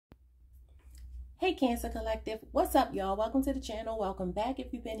Hey Cancer Collective, what's up y'all? Welcome to the channel. Welcome back.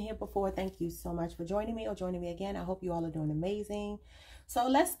 If you've been here before, thank you so much for joining me or joining me again. I hope you all are doing amazing. So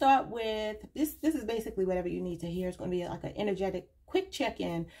let's start with this. This is basically whatever you need to hear. It's going to be like an energetic quick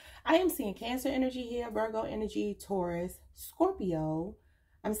check-in. I am seeing Cancer energy here, Virgo energy, Taurus, Scorpio.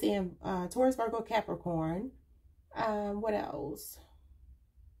 I'm seeing Taurus, Virgo, Capricorn. What else?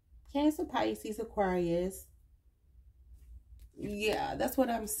 Cancer, Pisces, Aquarius. Yeah, that's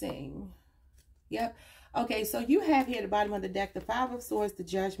what I'm seeing. Yep. Okay, so you have here at the bottom of the deck the Five of Swords, the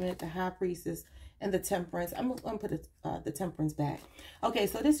Judgment, the High Priestess, and the Temperance. I'm going to put the Temperance back. Okay,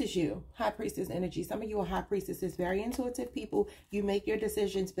 so this is you, High Priestess energy. Some of you are High Priestesses, very intuitive people. You make your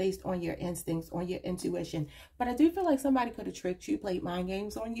decisions based on your instincts, on your intuition. But I do feel like somebody could have tricked you, played mind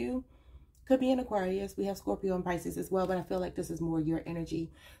games on you. Could be an Aquarius. We have Scorpio and Pisces as well, but I feel like this is more your energy.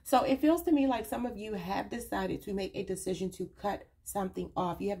 So it feels to me like some of you have decided to make a decision to cut something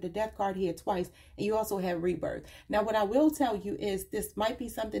off. You have the Death card here twice, and you also have Rebirth. Now, what I will tell you is this might be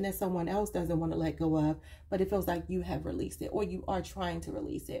something that someone else doesn't want to let go of, but it feels like you have released it, or you are trying to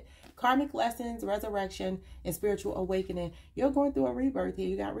release it. Karmic lessons, resurrection, and spiritual awakening. You're going through a rebirth here.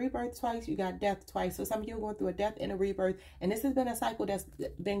 You got rebirth twice, you got death twice. So some of you are going through a death and a rebirth, and this has been a cycle that's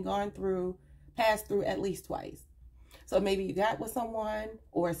been passed through at least twice. So maybe you got with someone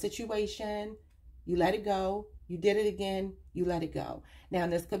or a situation, you let it go, you did it again, you let it go. Now,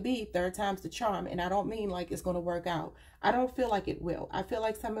 this could be third time's the charm, and I don't mean like it's going to work out. I don't feel like it will. I feel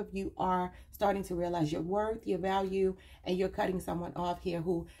like some of you are starting to realize your worth, your value, and you're cutting someone off here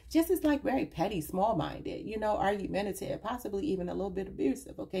who just is like very petty, small-minded, you know, argumentative, possibly even a little bit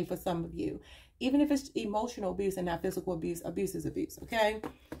abusive, okay, for some of you. Even if it's emotional abuse and not physical abuse, abuse is abuse, okay?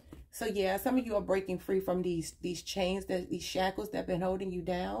 So yeah, some of you are breaking free from these chains, these shackles that have been holding you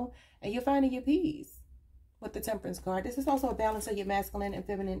down, and you're finding your peace with the Temperance card. This is also a balance of your masculine and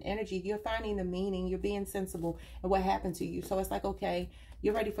feminine energy. You're finding the meaning. You're being sensible in what happened to you. So it's like, okay,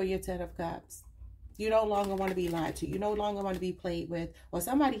 you're ready for your 10 of Cups. You no longer want to be lied to. You no longer want to be played with. Or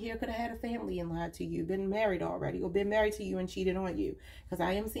somebody here could have had a family and lied to you, been married already, or been married to you and cheated on you. Because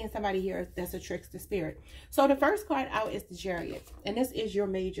I am seeing somebody here that's a trickster spirit. So the first card out is the Chariot. And this is your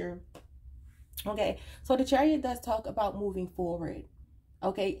major. Okay, so the Chariot does talk about moving forward.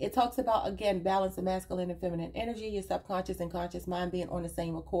 Okay, it talks about, again, balance of masculine and feminine energy, your subconscious and conscious mind being on the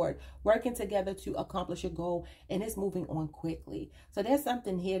same accord, working together to accomplish a goal, and it's moving on quickly. So there's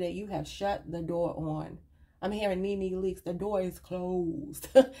something here that you have shut the door on. I'm hearing Nene Leaks. The door is closed.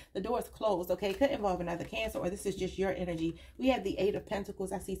 The door is closed, okay? It could involve another Cancer, or this is just your energy. We have the Eight of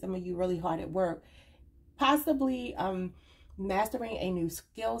Pentacles. I see some of you really hard at work. Possibly mastering a new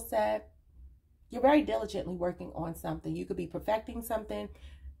skill set. You're very diligently working on something. You could be perfecting something.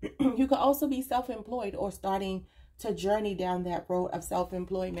 You could also be self-employed or starting to journey down that road of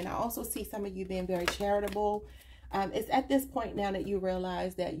self-employment. I also see some of you being very charitable. It's at this point now that you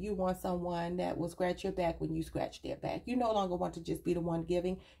realize that you want someone that will scratch your back when you scratch their back. You no longer want to just be the one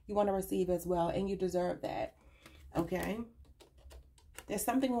giving. You want to receive as well, and you deserve that. Okay? There's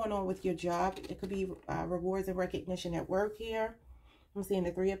something going on with your job. It could be rewards and recognition at work here. I'm seeing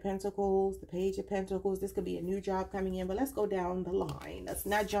the Three of Pentacles, the Page of Pentacles. This could be a new job coming in, but let's go down the line. Let's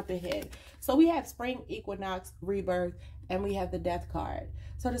not jump ahead. So we have spring equinox, rebirth, and we have the Death card.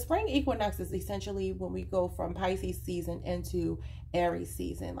 So the spring equinox is essentially when we go from Pisces season into Aries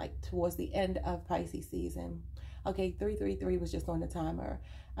season, like towards the end of Pisces season. Okay, 333 was just on the timer.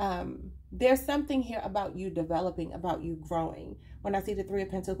 There's something here about you developing, about you growing. When I see the Three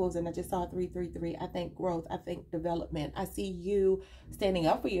of Pentacles and I just saw 333, I think growth, I think development. I see you standing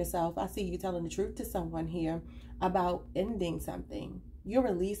up for yourself. I see you telling the truth to someone here about ending something. You're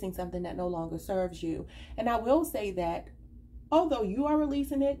releasing something that no longer serves you. And I will say that although you are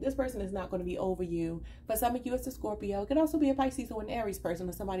releasing it, this person is not going to be over you. For some of you, it's a Scorpio. It could also be a Pisces or an Aries person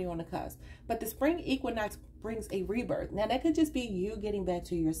or somebody on the cusp. But the spring equinox brings a rebirth. Now, that could just be you getting back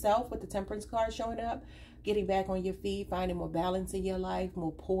to yourself with the Temperance card showing up, getting back on your feet, finding more balance in your life,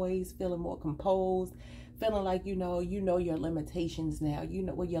 more poise, feeling more composed, feeling like you know your limitations now. You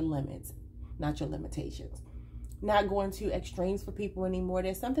know, well, your limits, not your limitations. Not going to extremes for people anymore.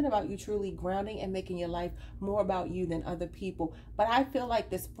 There's something about you truly grounding and making your life more about you than other people. But I feel like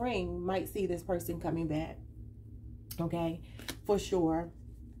the spring might see this person coming back. Okay, for sure.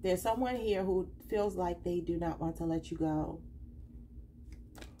 There's someone here who feels like they do not want to let you go.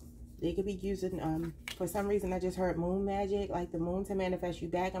 They could be using, for some reason, I just heard moon magic, like the moon to manifest you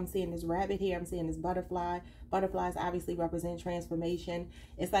back. I'm seeing this rabbit here. I'm seeing this butterfly. Butterflies obviously represent transformation.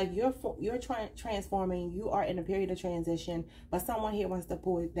 It's like you're transforming. You are in a period of transition, but someone here wants to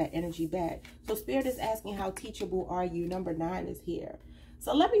pull that energy back. So Spirit is asking, how teachable are you? Number 9 is here.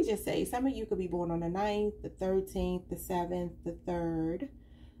 So let me just say, some of you could be born on the 9th, the 13th, the 7th, the 3rd,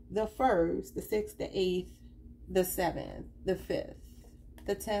 the 1st, the 6th, the 8th, the 7th, the 5th,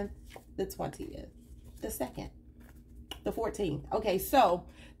 the 10th, the 20th, the 2nd, the 14th. Okay, so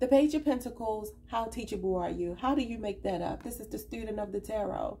the Page of Pentacles, how teachable are you? How do you make that up? This is the student of the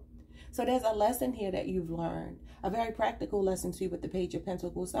tarot. So there's a lesson here that you've learned, a very practical lesson too with the Page of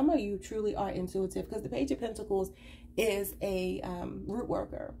Pentacles. Some of you truly are intuitive because the Page of Pentacles is a root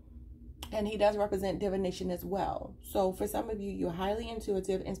worker, and he does represent divination as well. So for some of you, you're highly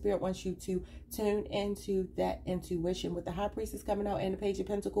intuitive, and Spirit wants you to tune into that intuition. With the High Priestess coming out and the Page of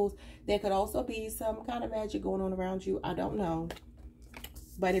Pentacles, there could also be some kind of magic going on around you. I don't know.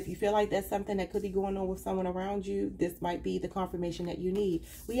 But if you feel like that's something that could be going on with someone around you, this might be the confirmation that you need.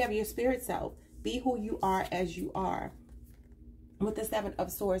 We have your spirit self. Be who you are as you are. With the Seven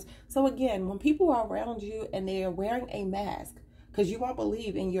of Swords. So again, when people are around you and they're wearing a mask, because you won't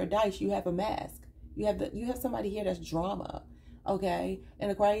believe in your dice, you have a mask. You have somebody here that's drama, okay?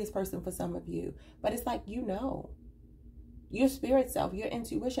 An Aquarius person for some of you. But it's like, you know, your spirit self, your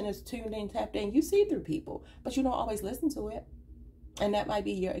intuition is tuned in, tapped in. You see through people, but you don't always listen to it. And that might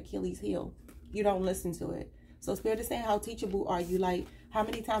be your Achilles heel. You don't listen to it. So Spirit is saying, how teachable are you? Like, how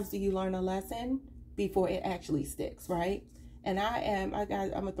many times do you learn a lesson before it actually sticks, right? And I'm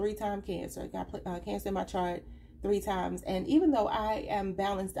a 3-time Cancer. I got Cancer in my chart 3 times. And even though I am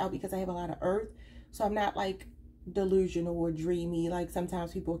balanced out because I have a lot of earth, so I'm not like delusional or dreamy like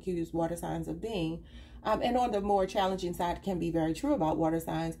sometimes people accuse water signs of being. And on the more challenging side, can be very true about water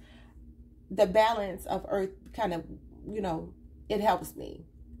signs. The balance of earth kind of, you know, it helps me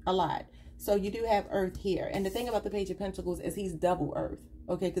a lot. So you do have earth here. And the thing about the Page of Pentacles is he's double earth.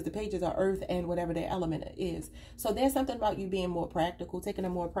 Okay, because the pages are earth and whatever their element is. So there's something about you being more practical, taking a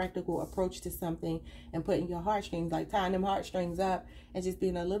more practical approach to something and putting your heartstrings, like tying them heartstrings up and just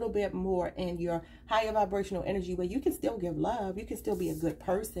being a little bit more in your higher vibrational energy where you can still give love. You can still be a good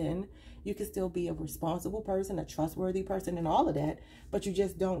person. You can still be a responsible person, a trustworthy person and all of that. But you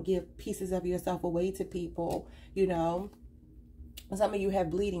just don't give pieces of yourself away to people, you know. Some of you have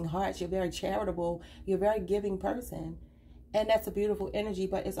bleeding hearts. You're very charitable. You're a very giving person. And that's a beautiful energy,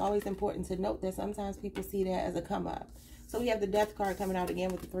 but it's always important to note that sometimes people see that as a come up. So we have the Death card coming out again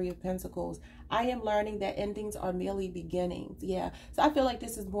with the 3 of Pentacles. I am learning that endings are merely beginnings. Yeah. So I feel like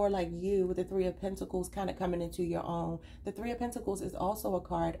this is more like you with the 3 of Pentacles kind of coming into your own. The 3 of Pentacles is also a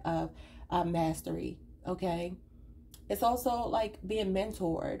card of mastery. Okay. It's also like being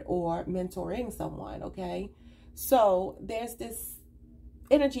mentored or mentoring someone. Okay. So there's this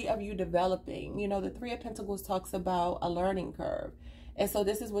energy of you developing. You know, the 3 of Pentacles talks about a learning curve. And so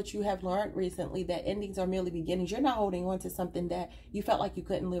this is what you have learned recently, that endings are merely beginnings. You're not holding on to something that you felt like you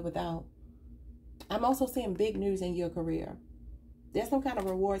couldn't live without. I'm also seeing big news in your career. There's some kind of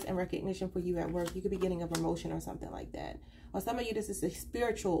rewards and recognition for you at work. You could be getting a promotion or something like that. Or some of you, this is a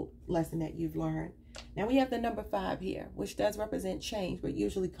spiritual lesson that you've learned. Now we have the number 5 here, which does represent change, but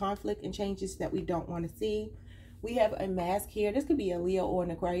usually conflict and changes that we don't want to see. We have a mask here. This could be a Leo or an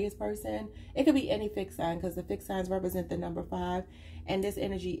Aquarius person. It could be any fixed sign because the fixed signs represent the number 5. And this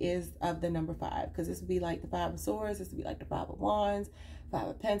energy is of the number 5 because this would be like the 5 of Swords. This would be like the 5 of Wands, 5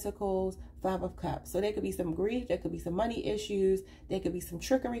 of Pentacles, 5 of Cups. So there could be some grief. There could be some money issues. There could be some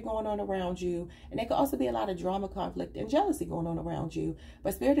trickery going on around you. And there could also be a lot of drama, conflict, and jealousy going on around you.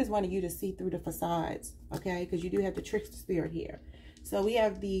 But Spirit is wanting you to see through the facades, okay? Because you do have the trickster spirit here. So we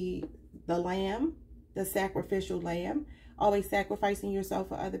have the lamb. The sacrificial lamb, always sacrificing yourself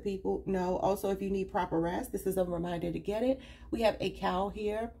for other people. No, also if you need proper rest, this is a reminder to get it. We have a cow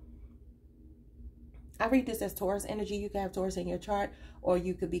here. I read this as Taurus energy. You can have Taurus in your chart, or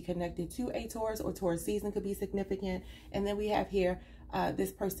you could be connected to a Taurus, or Taurus season could be significant. And then we have here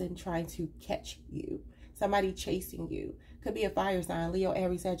this person trying to catch you, somebody chasing you. Could be a fire sign, Leo,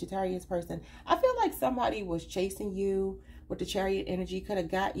 Aries, Sagittarius person. I feel like somebody was chasing you with the Chariot energy, could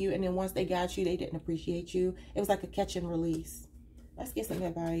have got you, and then once they got you, they didn't appreciate you. It was like a catch and release. Let's get some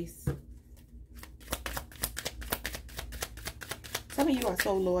advice. Some of you are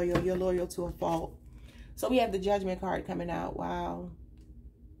so loyal. You're loyal to a fault. So we have the Judgment card coming out. Wow.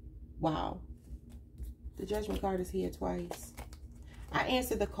 Wow. The Judgment card is here twice. I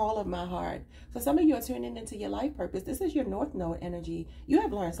answered the call of my heart. So some of you are tuning into your life purpose. This is your North Node energy. You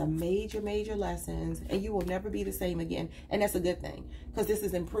have learned some major, major lessons, and you will never be the same again. And that's a good thing, because this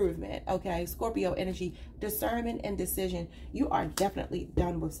is improvement, okay? Scorpio energy, discernment and decision. You are definitely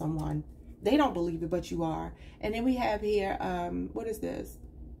done with someone. They don't believe it, but you are. And then we have here, what is this?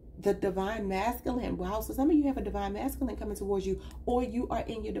 The Divine Masculine. Wow, so some of you have a Divine Masculine coming towards you, or you are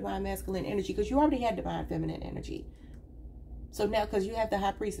in your Divine Masculine energy, because you already had Divine Feminine energy. So now, because you have the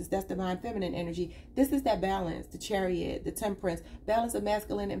High Priestess, that's divine feminine energy. This is that balance, the Chariot, the Temperance, balance of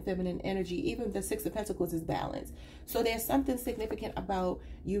masculine and feminine energy. Even the Six of Pentacles is balance. So there's something significant about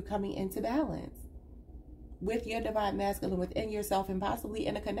you coming into balance with your divine masculine within yourself, and possibly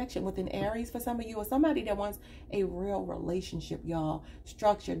in a connection with an Aries for some of you, or somebody that wants a real relationship, y'all.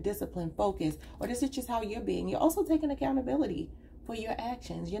 Structure, discipline, focus, or this is just how you're being. You're also taking accountability for your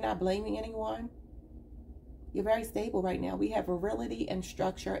actions. You're not blaming anyone. You're very stable right now. We have virility and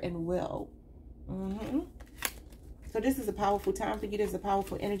structure and will. So this is a powerful time for you. There's a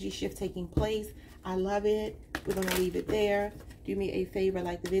powerful energy shift taking place. I love it. We're going to leave it there. Do me a favor,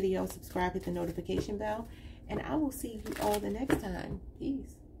 like the video, subscribe, hit the notification bell, and I will see you all the next time.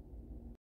 Peace.